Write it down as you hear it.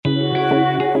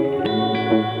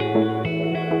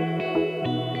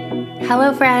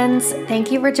Hello, friends.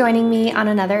 Thank you for joining me on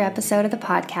another episode of the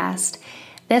podcast.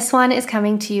 This one is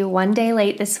coming to you one day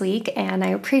late this week, and I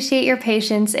appreciate your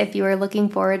patience if you were looking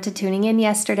forward to tuning in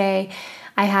yesterday.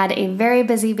 I had a very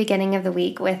busy beginning of the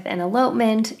week with an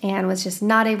elopement and was just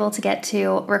not able to get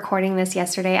to recording this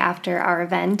yesterday after our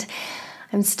event.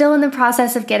 I'm still in the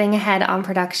process of getting ahead on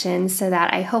production so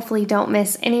that I hopefully don't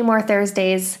miss any more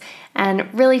Thursdays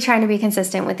and really trying to be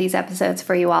consistent with these episodes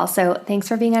for you all. So thanks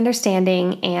for being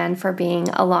understanding and for being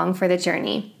along for the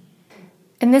journey.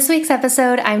 In this week's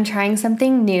episode, I'm trying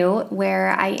something new where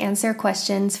I answer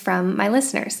questions from my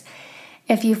listeners.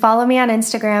 If you follow me on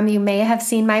Instagram, you may have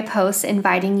seen my posts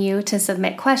inviting you to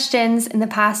submit questions in the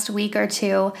past week or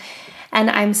two. And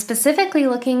I'm specifically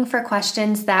looking for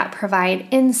questions that provide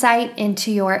insight into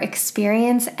your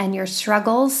experience and your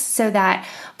struggles so that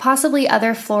possibly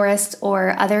other florists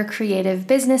or other creative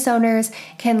business owners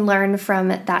can learn from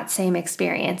that same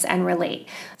experience and relate.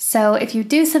 So if you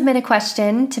do submit a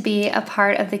question to be a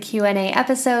part of the Q&A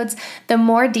episodes, the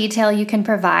more detail you can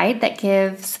provide that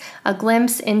gives a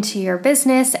glimpse into your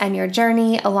business and your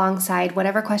journey alongside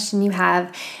whatever question you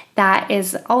have, that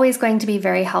is always going to be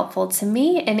very helpful to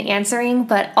me in answering,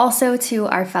 but also to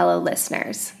our fellow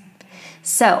listeners.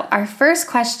 So our first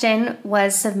question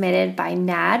was submitted by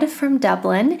Nad from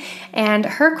Dublin, and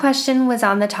her question was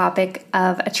on the topic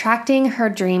of attracting her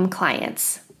dream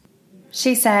clients.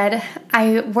 She said,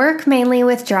 I work mainly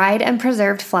with dried and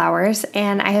preserved flowers,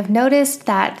 and I have noticed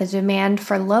that the demand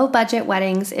for low-budget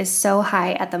weddings is so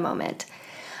high at the moment.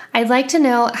 I'd like to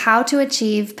know how to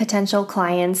achieve potential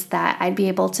clients that I'd be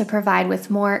able to provide with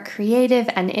more creative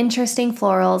and interesting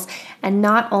florals and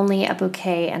not only a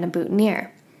bouquet and a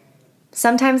boutonniere.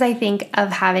 Sometimes I think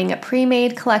of having a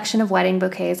pre-made collection of wedding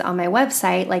bouquets on my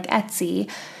website like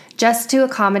Etsy just to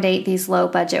accommodate these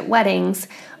low-budget weddings,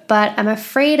 but I'm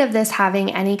afraid of this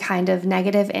having any kind of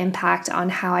negative impact on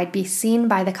how I'd be seen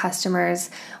by the customers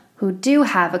who do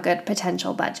have a good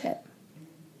potential budget.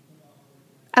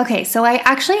 Okay, so I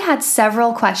actually had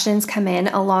several questions come in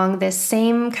along this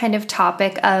same kind of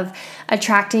topic of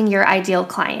attracting your ideal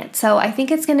client. So I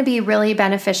think it's going to be really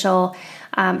beneficial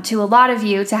to a lot of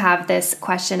you to have this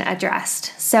question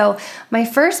addressed. So my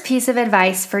first piece of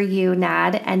advice for you,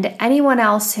 Nad, and anyone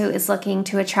else who is looking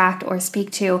to attract or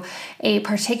speak to a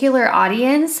particular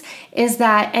audience is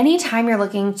that anytime you're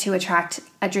looking to attract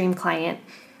a dream client,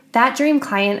 that dream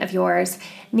client of yours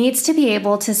needs to be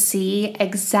able to see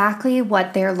exactly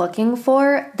what they're looking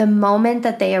for the moment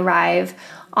that they arrive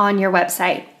on your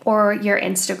website or your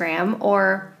Instagram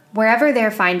or wherever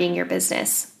they're finding your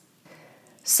business.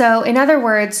 So in other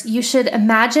words, you should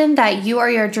imagine that you are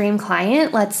your dream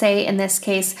client. Let's say in this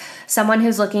case, someone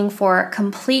who's looking for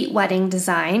complete wedding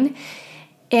design.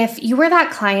 If you were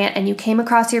that client and you came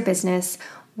across your business,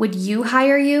 would you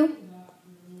hire you?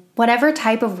 Whatever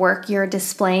type of work you're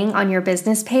displaying on your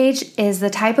business page is the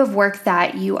type of work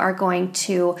that you are going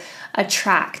to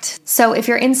attract. So if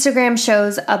your Instagram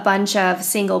shows a bunch of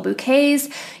single bouquets,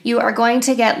 you are going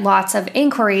to get lots of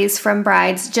inquiries from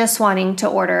brides just wanting to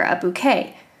order a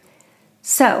bouquet.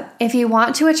 So if you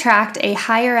want to attract a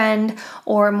higher end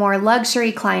or more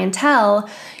luxury clientele,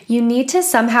 you need to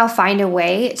somehow find a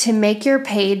way to make your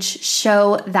page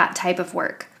show that type of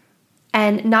work.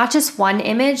 And not just one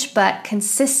image, but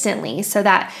consistently so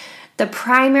that the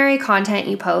primary content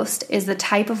you post is the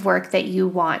type of work that you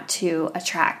want to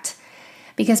attract.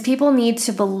 Because people need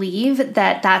to believe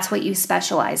that that's what you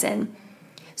specialize in.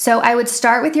 So I would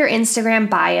start with your Instagram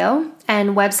bio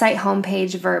and website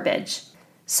homepage verbiage.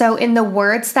 So in the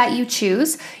words that you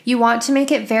choose, you want to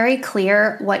make it very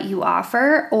clear what you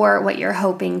offer or what you're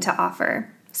hoping to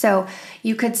offer. So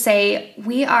you could say,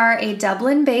 we are a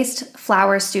Dublin-based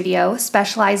flower studio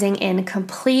specializing in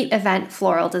complete event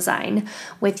floral design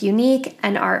with unique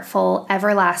and artful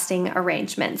everlasting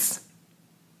arrangements.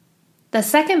 The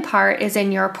second part is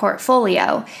in your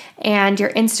portfolio and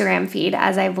your Instagram feed,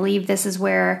 as I believe this is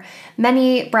where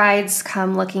many brides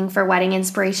come looking for wedding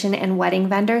inspiration and wedding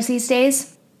vendors these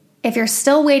days. If you're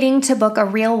still waiting to book a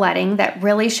real wedding that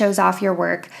really shows off your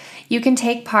work, you can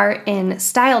take part in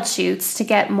styled shoots to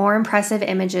get more impressive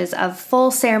images of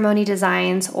full ceremony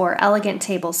designs or elegant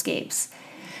tablescapes.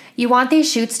 You want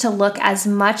these shoots to look as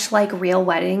much like real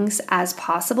weddings as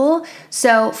possible.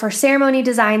 So for ceremony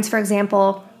designs, for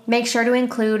example, make sure to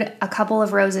include a couple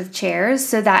of rows of chairs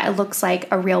so that it looks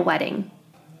like a real wedding.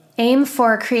 Aim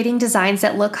for creating designs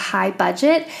that look high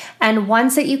budget and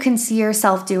ones that you can see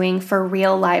yourself doing for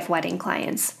real live wedding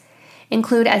clients.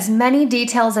 Include as many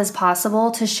details as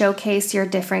possible to showcase your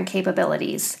different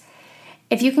capabilities.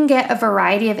 If you can get a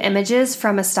variety of images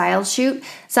from a styled shoot,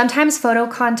 sometimes photo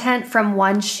content from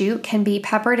one shoot can be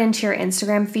peppered into your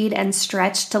Instagram feed and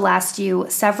stretched to last you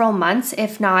several months,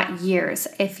 if not years,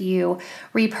 if you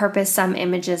repurpose some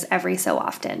images every so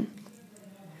often.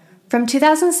 From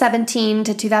 2017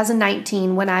 to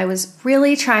 2019, when I was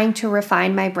really trying to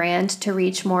refine my brand to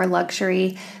reach more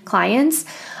luxury clients,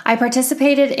 I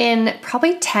participated in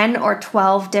probably 10 or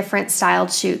 12 different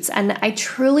styled shoots, and I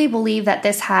truly believe that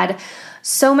this had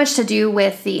so much to do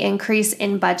with the increase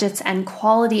in budgets and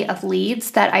quality of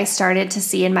leads that I started to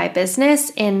see in my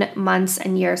business in months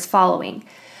and years following.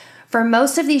 For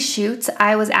most of these shoots,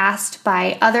 I was asked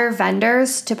by other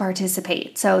vendors to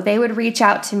participate, so they would reach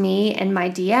out to me in my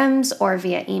DMs or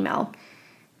via email.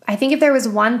 I think if there was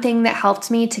one thing that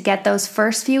helped me to get those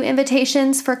first few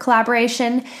invitations for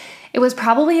collaboration, it was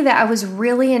probably that I was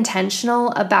really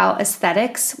intentional about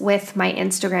aesthetics with my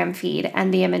Instagram feed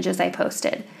and the images I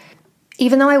posted.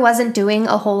 Even though I wasn't doing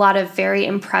a whole lot of very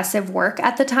impressive work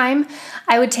at the time,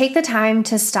 I would take the time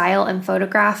to style and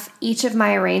photograph each of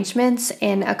my arrangements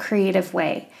in a creative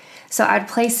way. So I'd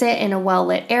place it in a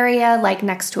well-lit area, like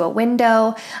next to a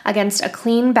window, against a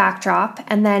clean backdrop,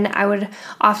 and then I would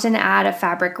often add a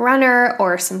fabric runner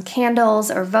or some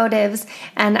candles or votives,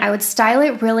 and I would style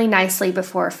it really nicely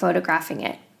before photographing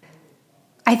it.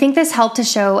 I think this helped to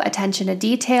show attention to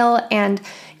detail and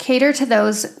cater to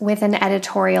those with an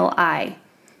editorial eye.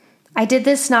 I did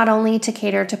this not only to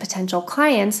cater to potential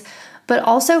clients, but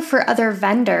also for other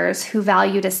vendors who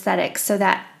valued aesthetics so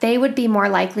that they would be more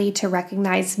likely to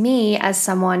recognize me as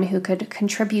someone who could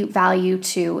contribute value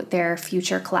to their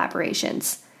future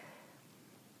collaborations.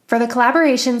 For the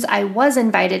collaborations I was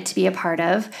invited to be a part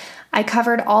of, I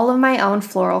covered all of my own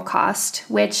floral cost,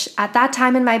 which at that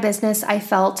time in my business I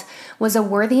felt was a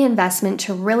worthy investment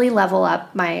to really level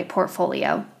up my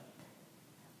portfolio.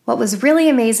 What was really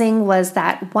amazing was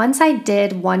that once I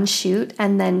did one shoot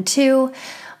and then two,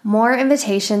 more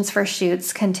invitations for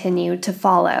shoots continued to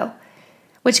follow,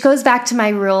 which goes back to my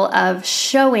rule of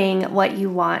showing what you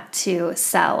want to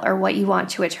sell or what you want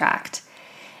to attract.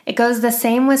 It goes the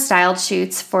same with styled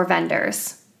shoots for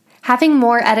vendors. Having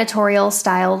more editorial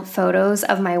styled photos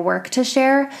of my work to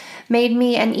share made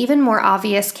me an even more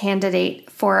obvious candidate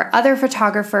for other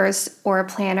photographers or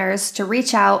planners to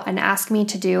reach out and ask me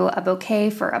to do a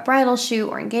bouquet for a bridal shoot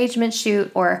or engagement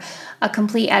shoot or a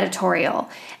complete editorial.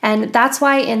 And that's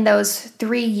why in those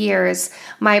 3 years,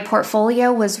 my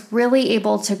portfolio was really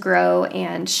able to grow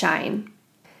and shine.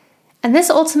 And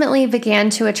this ultimately began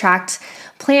to attract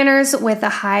planners with a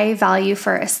high value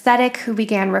for aesthetic who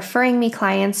began referring me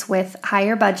clients with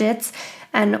higher budgets.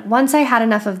 And once I had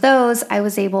enough of those, I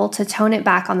was able to tone it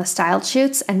back on the styled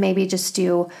shoots and maybe just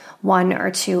do 1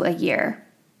 or 2 a year.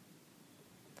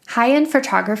 High-end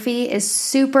photography is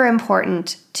super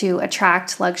important to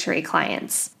attract luxury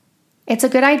clients. It's a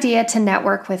good idea to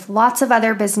network with lots of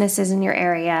other businesses in your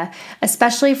area,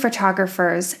 especially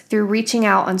photographers, through reaching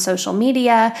out on social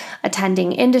media,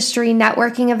 attending industry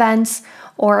networking events,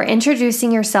 or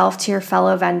introducing yourself to your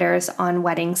fellow vendors on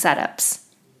wedding setups.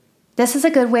 This is a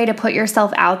good way to put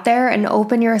yourself out there and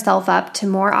open yourself up to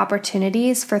more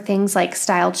opportunities for things like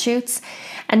styled shoots,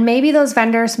 and maybe those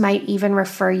vendors might even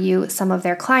refer you some of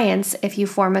their clients if you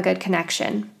form a good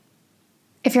connection.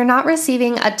 If you're not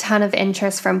receiving a ton of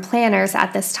interest from planners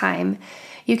at this time,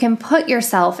 you can put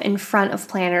yourself in front of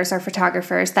planners or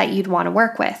photographers that you'd want to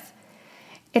work with.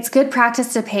 It's good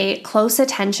practice to pay close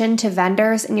attention to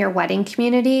vendors in your wedding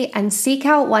community and seek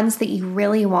out ones that you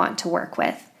really want to work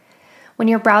with. When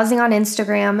you're browsing on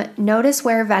Instagram, notice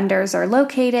where vendors are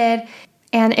located,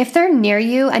 and if they're near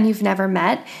you and you've never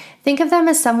met, think of them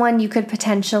as someone you could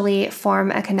potentially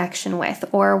form a connection with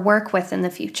or work with in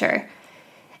the future.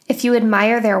 If you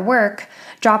admire their work,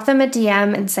 drop them a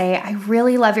DM and say, "I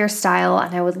really love your style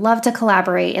and I would love to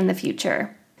collaborate in the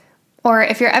future." Or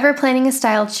if you're ever planning a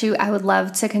styled shoot, I would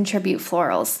love to contribute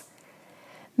florals.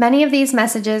 Many of these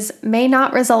messages may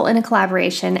not result in a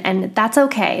collaboration, and that's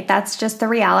okay. That's just the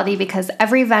reality because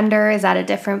every vendor is at a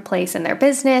different place in their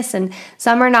business, and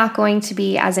some are not going to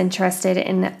be as interested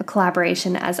in a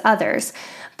collaboration as others.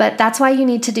 But that's why you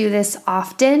need to do this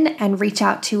often and reach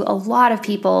out to a lot of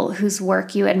people whose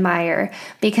work you admire,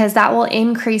 because that will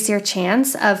increase your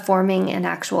chance of forming an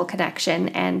actual connection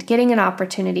and getting an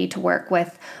opportunity to work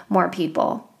with more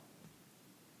people.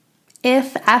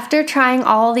 If, after trying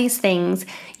all these things,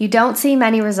 you don't see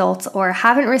many results or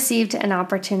haven't received an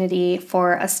opportunity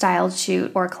for a styled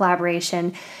shoot or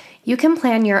collaboration, you can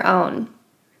plan your own.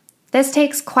 This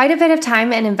takes quite a bit of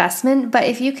time and investment, but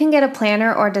if you can get a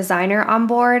planner or designer on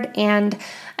board and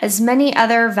as many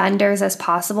other vendors as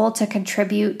possible to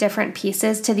contribute different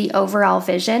pieces to the overall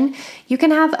vision, you can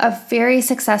have a very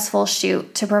successful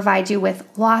shoot to provide you with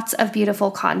lots of beautiful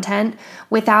content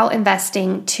without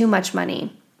investing too much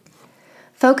money.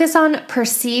 Focus on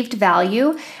perceived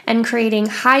value and creating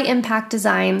high impact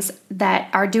designs that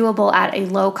are doable at a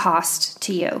low cost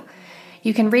to you.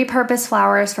 You can repurpose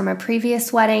flowers from a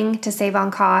previous wedding to save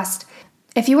on cost.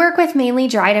 If you work with mainly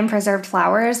dried and preserved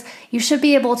flowers, you should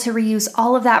be able to reuse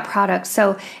all of that product,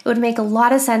 so it would make a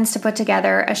lot of sense to put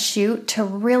together a shoot to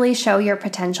really show your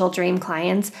potential dream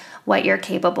clients what you're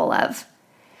capable of.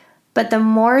 But the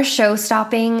more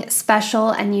show-stopping,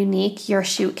 special, and unique your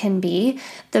shoot can be,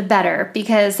 the better,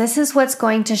 because this is what's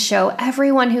going to show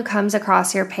everyone who comes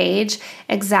across your page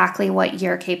exactly what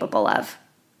you're capable of.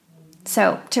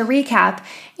 So, to recap,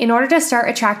 in order to start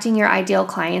attracting your ideal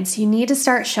clients, you need to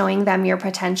start showing them your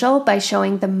potential by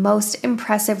showing the most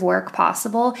impressive work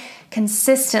possible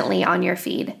consistently on your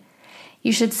feed.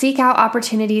 You should seek out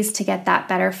opportunities to get that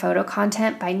better photo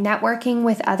content by networking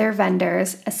with other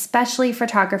vendors, especially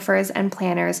photographers and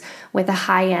planners with a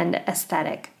high-end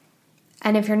aesthetic.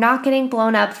 And if you're not getting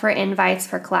blown up for invites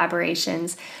for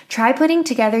collaborations, try putting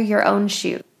together your own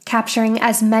shoot, capturing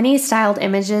as many styled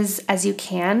images as you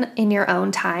can in your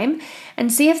own time,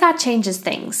 and see if that changes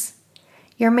things.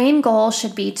 Your main goal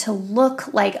should be to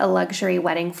look like a luxury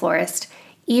wedding florist,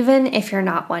 even if you're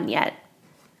not one yet.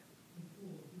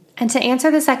 And to answer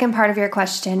the second part of your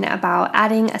question about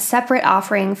adding a separate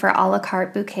offering for a la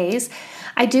carte bouquets,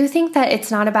 I do think that it's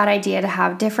not a bad idea to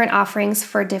have different offerings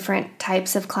for different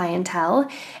types of clientele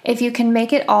if you can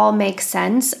make it all make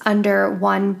sense under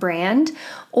one brand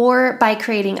or by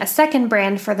creating a second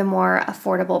brand for the more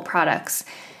affordable products.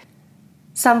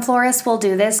 Some florists will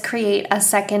do this, create a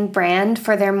second brand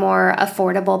for their more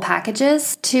affordable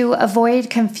packages to avoid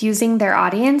confusing their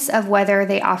audience of whether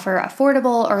they offer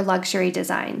affordable or luxury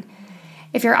design.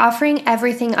 If you're offering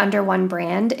everything under one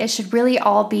brand, it should really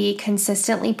all be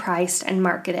consistently priced and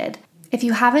marketed. If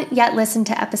you haven't yet listened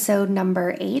to episode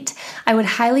number 8, I would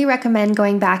highly recommend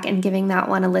going back and giving that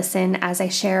one a listen as I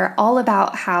share all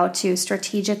about how to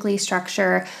strategically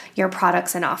structure your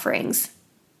products and offerings.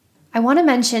 I want to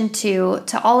mention to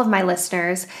all of my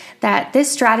listeners that this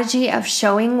strategy of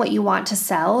showing what you want to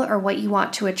sell or what you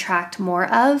want to attract more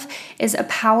of is a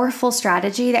powerful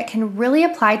strategy that can really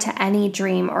apply to any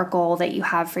dream or goal that you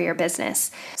have for your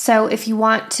business. So if you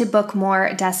want to book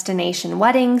more destination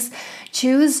weddings,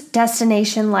 choose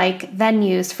destination-like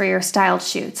venues for your styled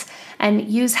shoots and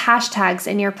use hashtags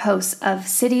in your posts of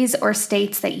cities or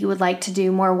states that you would like to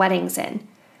do more weddings in.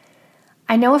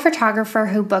 I know a photographer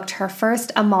who booked her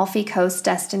first Amalfi Coast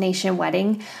destination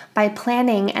wedding by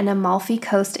planning an Amalfi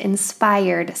Coast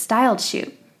inspired styled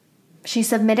shoot. She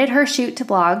submitted her shoot to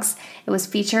blogs, it was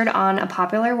featured on a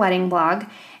popular wedding blog,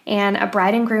 and a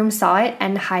bride and groom saw it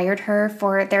and hired her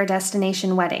for their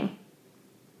destination wedding.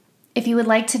 If you would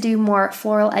like to do more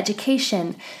floral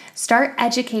education, start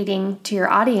educating to your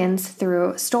audience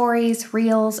through stories,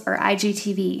 reels, or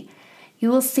IGTV. You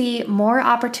will see more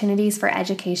opportunities for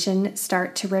education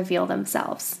start to reveal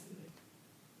themselves.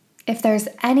 If there's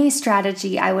any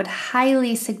strategy I would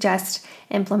highly suggest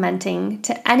implementing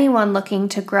to anyone looking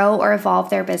to grow or evolve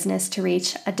their business to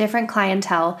reach a different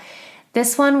clientele,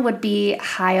 this one would be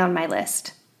high on my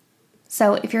list.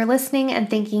 So if you're listening and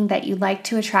thinking that you'd like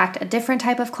to attract a different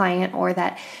type of client or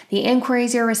that the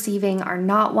inquiries you're receiving are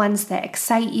not ones that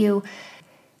excite you,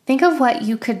 think of what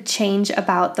you could change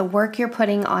about the work you're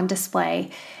putting on display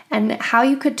and how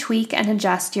you could tweak and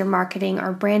adjust your marketing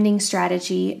or branding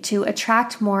strategy to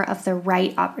attract more of the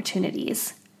right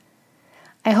opportunities.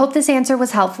 I hope this answer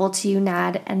was helpful to you,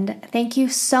 Nad, and thank you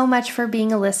so much for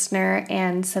being a listener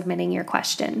and submitting your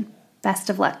question.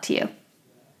 Best of luck to you.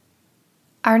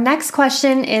 Our next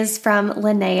question is from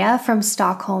Linnea from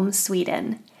Stockholm,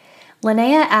 Sweden.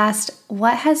 Linnea asked,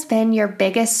 what has been your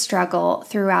biggest struggle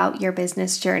throughout your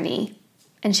business journey?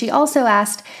 And she also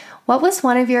asked, what was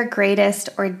one of your greatest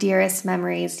or dearest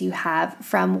memories you have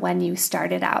from when you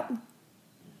started out?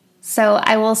 So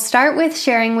I will start with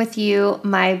sharing with you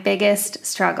my biggest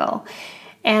struggle.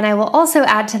 And I will also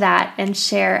add to that and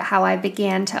share how I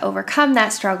began to overcome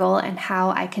that struggle and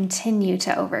how I continue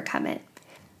to overcome it.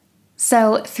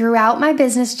 So throughout my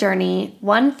business journey,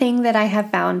 one thing that I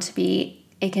have found to be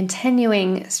a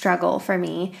continuing struggle for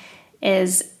me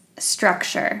is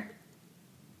structure.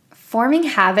 Forming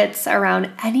habits around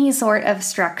any sort of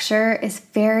structure is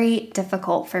very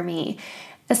difficult for me,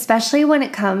 especially when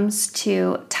it comes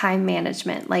to time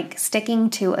management, like sticking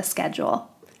to a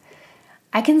schedule.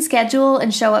 I can schedule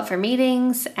and show up for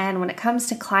meetings, and when it comes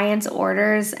to clients'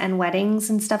 orders and weddings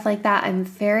and stuff like that, I'm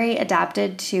very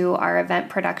adapted to our event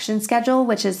production schedule,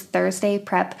 which is Thursday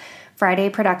prep, Friday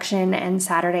production, and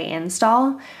Saturday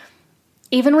install.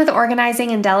 Even with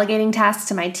organizing and delegating tasks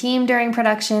to my team during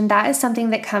production, that is something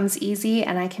that comes easy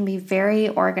and I can be very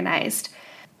organized.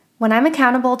 When I'm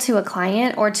accountable to a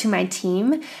client or to my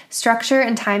team, structure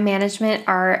and time management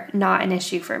are not an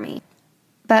issue for me.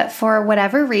 But for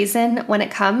whatever reason, when it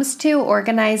comes to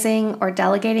organizing or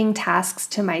delegating tasks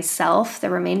to myself the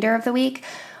remainder of the week,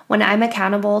 when I'm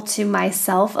accountable to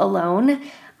myself alone,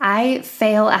 I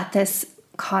fail at this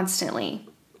constantly.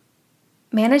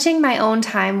 Managing my own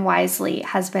time wisely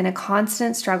has been a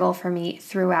constant struggle for me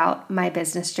throughout my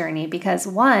business journey because,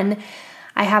 one,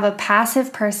 I have a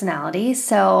passive personality,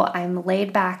 so I'm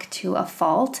laid back to a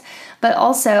fault, but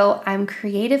also I'm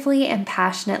creatively and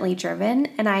passionately driven,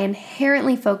 and I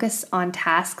inherently focus on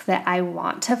tasks that I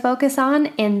want to focus on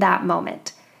in that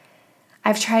moment.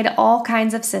 I've tried all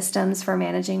kinds of systems for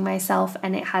managing myself,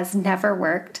 and it has never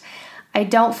worked. I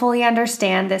don't fully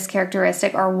understand this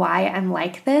characteristic or why I'm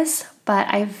like this, but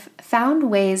I've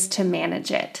found ways to manage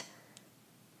it.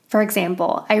 For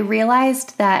example, I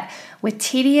realized that with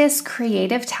tedious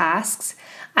creative tasks,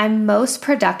 I'm most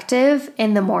productive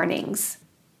in the mornings.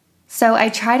 So I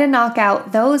try to knock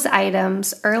out those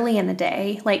items early in the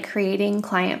day, like creating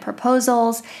client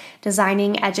proposals,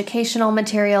 designing educational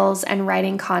materials, and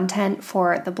writing content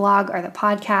for the blog or the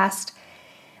podcast.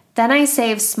 Then I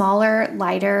save smaller,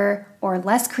 lighter, or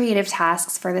less creative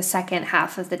tasks for the second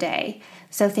half of the day.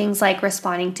 So things like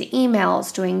responding to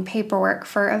emails, doing paperwork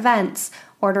for events,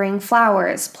 ordering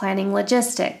flowers, planning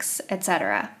logistics,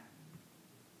 etc.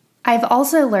 I've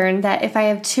also learned that if I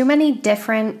have too many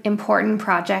different important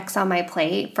projects on my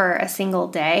plate for a single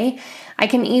day, I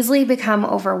can easily become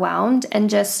overwhelmed and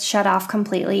just shut off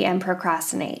completely and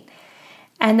procrastinate.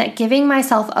 And that giving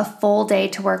myself a full day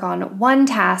to work on one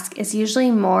task is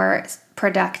usually more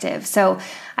productive. So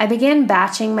I began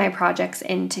batching my projects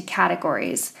into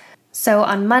categories. So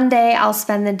on Monday, I'll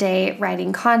spend the day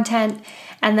writing content,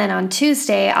 and then on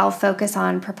Tuesday, I'll focus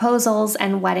on proposals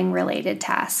and wedding-related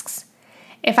tasks.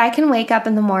 If I can wake up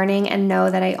in the morning and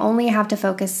know that I only have to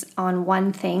focus on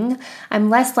one thing, I'm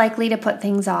less likely to put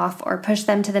things off or push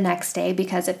them to the next day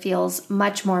because it feels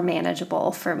much more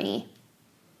manageable for me.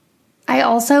 I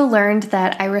also learned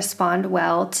that I respond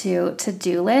well to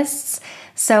to-do lists.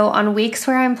 So on weeks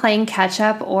where I'm playing catch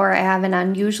up or I have an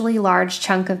unusually large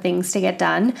chunk of things to get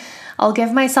done, I'll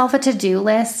give myself a to-do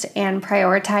list and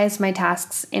prioritize my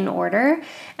tasks in order,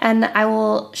 and I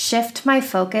will shift my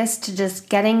focus to just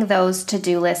getting those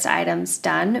to-do list items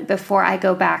done before I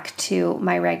go back to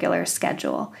my regular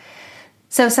schedule.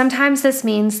 So sometimes this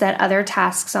means that other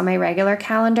tasks on my regular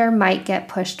calendar might get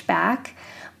pushed back,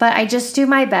 but I just do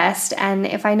my best, and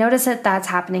if I notice that that's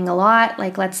happening a lot,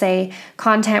 like let's say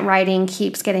content writing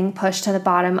keeps getting pushed to the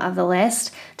bottom of the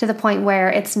list to the point where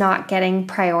it's not getting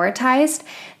prioritized,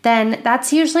 then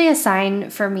that's usually a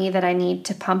sign for me that I need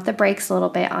to pump the brakes a little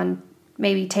bit on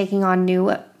maybe taking on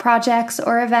new projects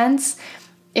or events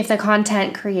if the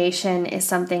content creation is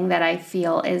something that I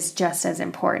feel is just as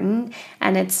important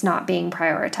and it's not being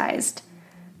prioritized.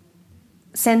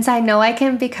 Since I know I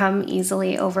can become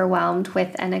easily overwhelmed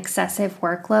with an excessive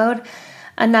workload,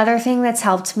 another thing that's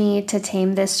helped me to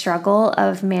tame this struggle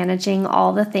of managing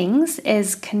all the things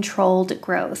is controlled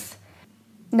growth.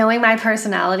 Knowing my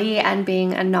personality and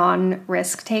being a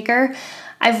non-risk taker,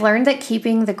 I've learned that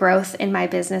keeping the growth in my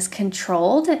business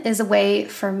controlled is a way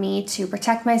for me to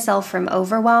protect myself from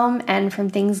overwhelm and from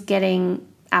things getting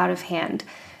out of hand.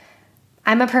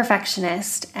 I'm a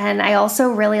perfectionist, and I also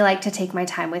really like to take my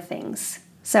time with things.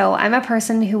 So I'm a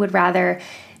person who would rather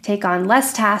take on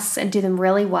less tasks and do them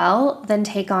really well than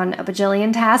take on a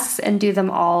bajillion tasks and do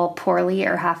them all poorly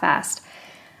or half-assed.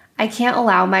 I can't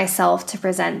allow myself to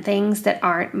present things that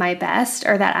aren't my best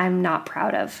or that I'm not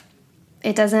proud of.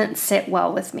 It doesn't sit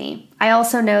well with me. I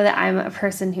also know that I'm a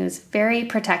person who's very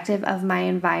protective of my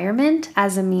environment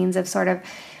as a means of sort of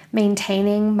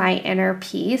maintaining my inner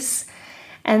peace.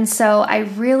 And so I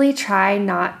really try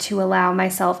not to allow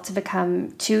myself to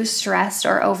become too stressed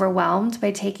or overwhelmed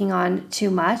by taking on too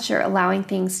much or allowing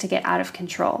things to get out of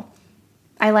control.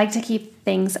 I like to keep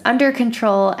things under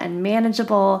control and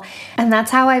manageable, and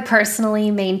that's how I personally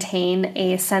maintain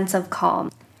a sense of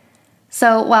calm.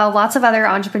 So while lots of other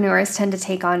entrepreneurs tend to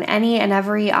take on any and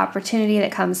every opportunity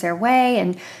that comes their way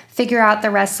and figure out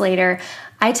the rest later,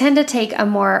 I tend to take a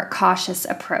more cautious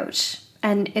approach.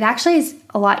 And it actually is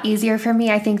a lot easier for me,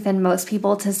 I think, than most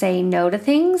people to say no to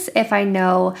things if I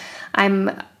know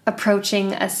I'm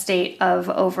approaching a state of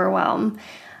overwhelm.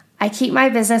 I keep my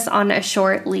business on a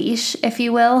short leash, if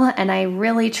you will, and I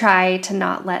really try to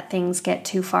not let things get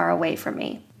too far away from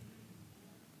me.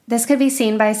 This could be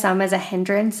seen by some as a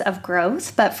hindrance of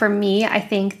growth, but for me, I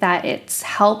think that it's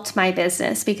helped my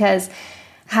business because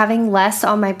having less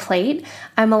on my plate,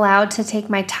 I'm allowed to take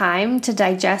my time to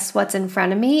digest what's in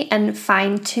front of me and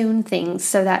fine-tune things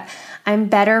so that I'm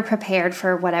better prepared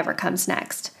for whatever comes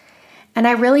next. And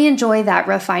I really enjoy that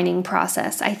refining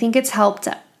process. I think it's helped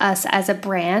us as a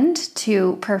brand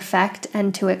to perfect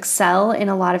and to excel in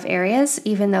a lot of areas,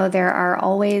 even though there are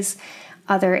always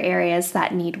other areas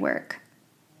that need work.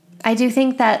 I do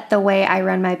think that the way I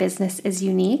run my business is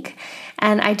unique,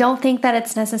 and I don't think that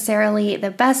it's necessarily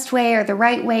the best way or the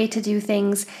right way to do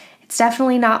things. It's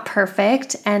definitely not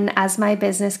perfect, and as my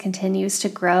business continues to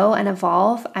grow and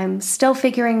evolve, I'm still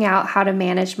figuring out how to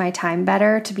manage my time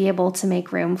better to be able to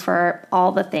make room for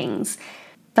all the things.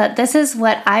 But this is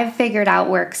what I've figured out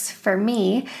works for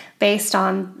me based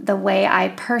on the way I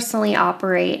personally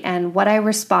operate and what I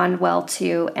respond well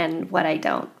to and what I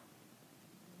don't.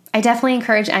 I definitely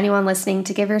encourage anyone listening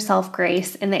to give yourself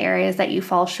grace in the areas that you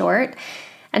fall short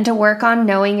and to work on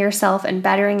knowing yourself and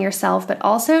bettering yourself, but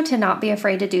also to not be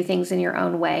afraid to do things in your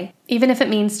own way, even if it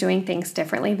means doing things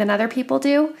differently than other people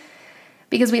do,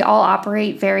 because we all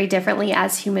operate very differently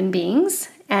as human beings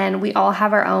and we all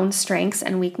have our own strengths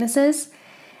and weaknesses.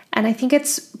 And I think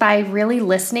it's by really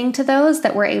listening to those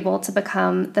that we're able to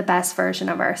become the best version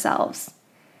of ourselves.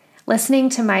 Listening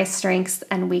to my strengths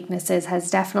and weaknesses has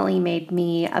definitely made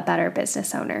me a better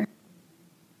business owner.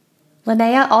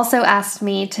 Linnea also asked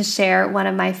me to share one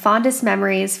of my fondest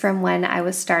memories from when I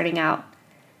was starting out.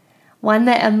 One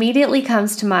that immediately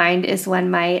comes to mind is when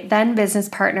my then business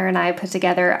partner and I put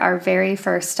together our very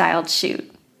first styled shoot.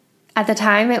 At the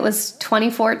time, it was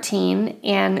 2014,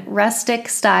 and rustic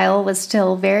style was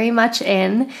still very much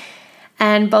in.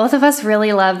 And both of us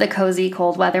really love the cozy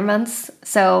cold weather months,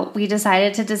 so we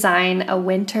decided to design a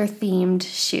winter-themed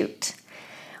shoot.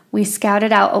 We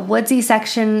scouted out a woodsy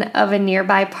section of a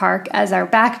nearby park as our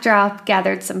backdrop,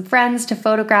 gathered some friends to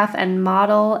photograph and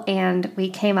model, and we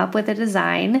came up with a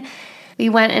design. We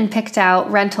went and picked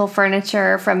out rental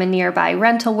furniture from a nearby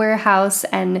rental warehouse,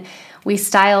 and we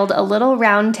styled a little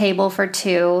round table for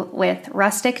two with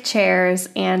rustic chairs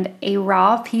and a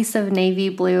raw piece of navy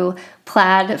blue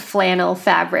plaid flannel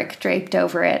fabric draped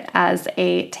over it as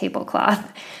a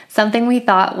tablecloth, something we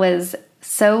thought was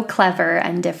so clever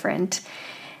and different.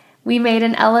 We made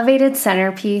an elevated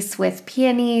centerpiece with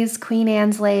peonies, Queen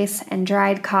Anne's lace, and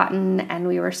dried cotton, and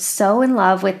we were so in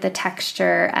love with the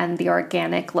texture and the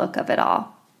organic look of it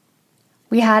all.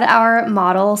 We had our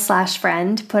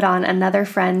model/friend put on another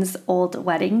friend's old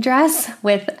wedding dress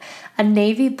with a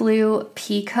navy blue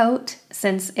pea coat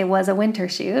since it was a winter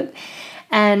shoot,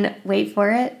 and wait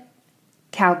for it,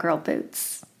 cowgirl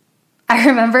boots. I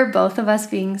remember both of us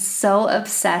being so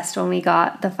obsessed when we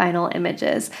got the final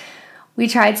images. We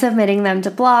tried submitting them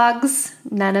to blogs,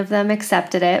 none of them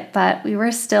accepted it, but we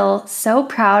were still so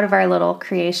proud of our little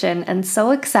creation and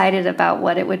so excited about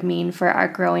what it would mean for our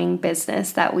growing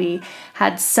business that we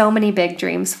had so many big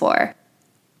dreams for.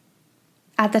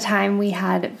 At the time, we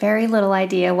had very little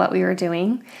idea what we were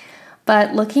doing,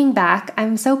 but looking back,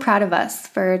 I'm so proud of us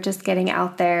for just getting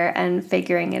out there and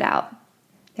figuring it out.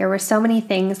 There were so many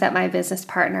things that my business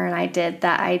partner and I did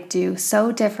that I do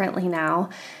so differently now,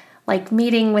 like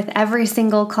meeting with every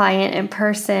single client in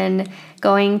person,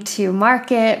 going to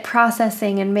market,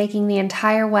 processing, and making the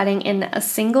entire wedding in a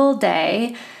single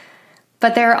day.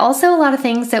 But there are also a lot of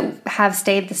things that have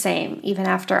stayed the same even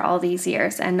after all these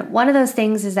years. And one of those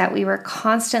things is that we were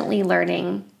constantly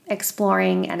learning,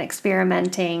 exploring, and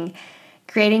experimenting,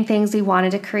 creating things we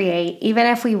wanted to create, even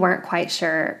if we weren't quite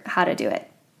sure how to do it.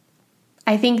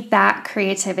 I think that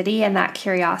creativity and that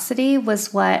curiosity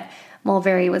was what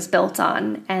Mulberry was built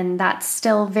on, and that's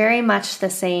still very much the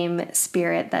same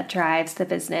spirit that drives the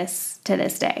business to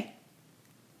this day.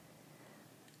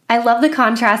 I love the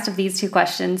contrast of these two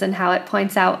questions and how it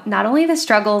points out not only the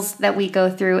struggles that we go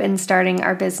through in starting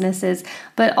our businesses,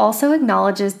 but also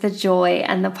acknowledges the joy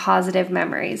and the positive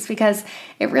memories, because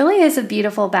it really is a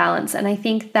beautiful balance, and I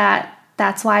think that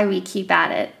that's why we keep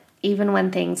at it, even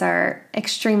when things are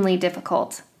extremely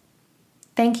difficult.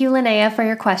 Thank you, Linnea, for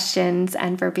your questions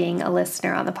and for being a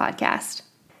listener on the podcast.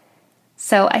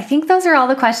 So I think those are all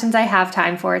the questions I have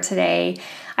time for today.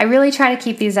 I really try to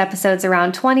keep these episodes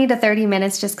around 20 to 30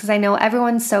 minutes just because I know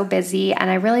everyone's so busy, and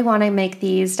I really want to make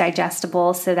these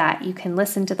digestible so that you can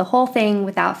listen to the whole thing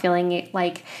without feeling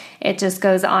like it just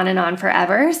goes on and on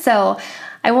forever. So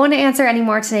I won't answer any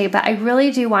more today, but I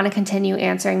really do want to continue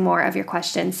answering more of your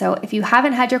questions. So if you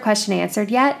haven't had your question answered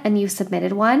yet and you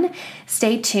submitted one,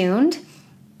 stay tuned.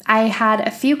 I had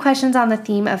a few questions on the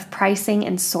theme of pricing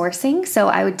and sourcing, so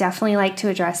I would definitely like to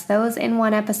address those in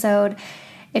one episode.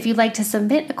 If you'd like to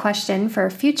submit a question for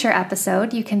a future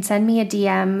episode, you can send me a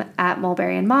DM at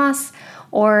Mulberry and Moss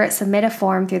or submit a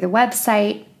form through the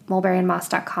website,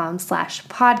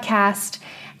 mulberryandmoss.com/podcast,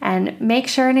 and make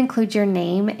sure and include your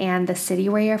name and the city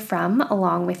where you're from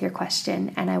along with your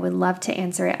question, and I would love to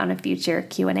answer it on a future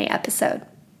Q&A episode.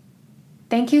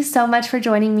 Thank you so much for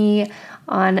joining me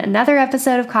on another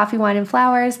episode of Coffee, Wine, and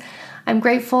Flowers. I'm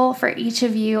grateful for each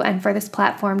of you and for this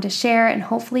platform to share and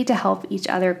hopefully to help each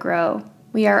other grow.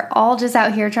 We are all just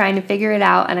out here trying to figure it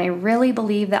out, and I really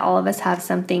believe that all of us have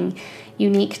something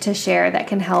unique to share that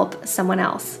can help someone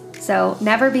else. So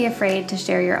never be afraid to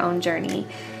share your own journey.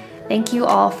 Thank you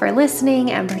all for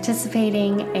listening and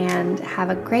participating, and have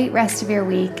a great rest of your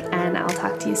week, and I'll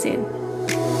talk to you soon.